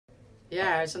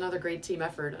Yeah, it's another great team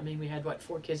effort. I mean, we had, what,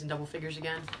 4 kids in double figures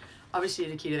again. Obviously,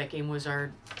 the key to that game was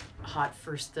our hot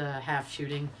first half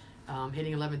shooting,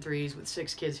 hitting 11 threes with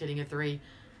 6 kids hitting a 3.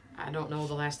 I don't know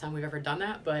the last time we've ever done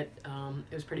that, but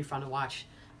it was pretty fun to watch.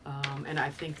 And I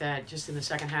think that just in the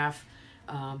second half,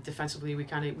 defensively, we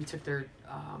took their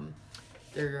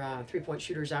 3-point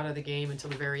shooters out of the game until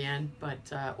the very end.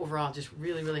 But overall, just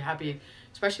really, really happy,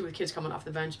 especially with kids coming off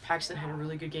the bench. Paxton had a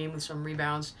really good game with some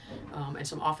rebounds and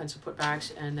some offensive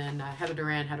putbacks. And then Heather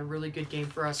Duran had a really good game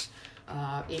for us.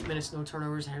 8 minutes, no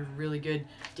turnovers, and had a really good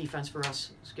defense for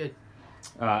us. It was good.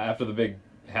 After the big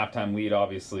halftime lead,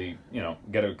 obviously,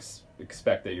 got to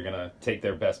expect that you're going to take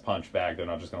their best punch back. They're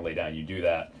not just going to lay down. You do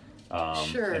that.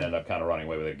 Sure. And end up kind of running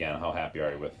away with it again. How happy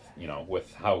are you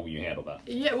with how you handled that?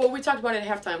 Yeah, well, we talked about it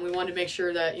at halftime. We wanted to make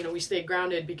sure that, we stayed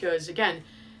grounded because, again,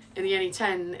 in the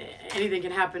NE10, anything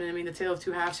can happen. I mean, the tale of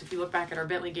two halves, if you look back at our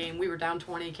Bentley game, we were down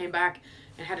 20, came back,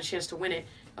 and had a chance to win it.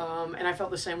 And I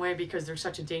felt the same way because they're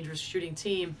such a dangerous shooting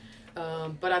team.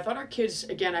 But I thought our kids,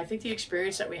 again, I think the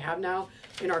experience that we have now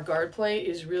in our guard play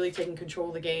is really taking control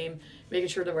of the game, making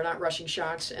sure that we're not rushing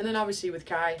shots. And then obviously with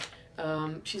Kai,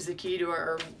 she's the key to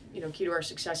our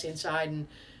success inside,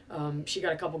 and she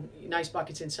got a couple nice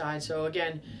buckets inside. So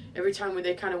again, every time when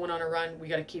they kind of went on a run, we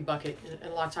got a key bucket,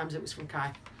 and a lot of times it was from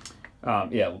Kai.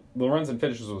 Yeah, the runs and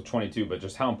finishes was 22, but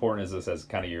just how important is this as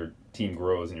kind of your team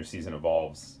grows and your season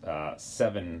evolves?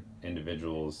 7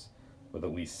 individuals with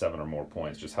at least 7 or more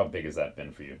points. Just how big has that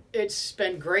been for you? It's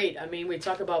been great. I mean, we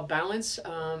talk about balance,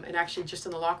 and actually just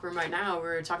in the locker room right now,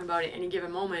 we're talking about at any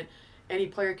given moment, any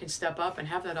player can step up and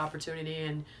have that opportunity.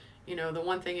 And, the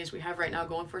one thing is we have right now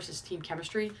going for us is team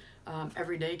chemistry.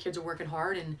 Every day kids are working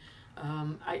hard, and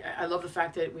I love the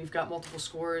fact that we've got multiple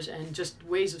scorers and just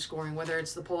ways of scoring, whether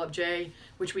it's the pull-up J,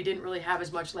 which we didn't really have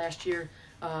as much last year.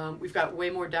 We've got way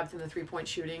more depth in the 3-point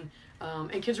shooting,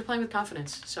 and kids are playing with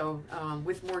confidence. So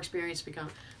with more experience,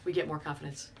 we get more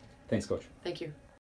confidence. Thanks, Coach. Thank you.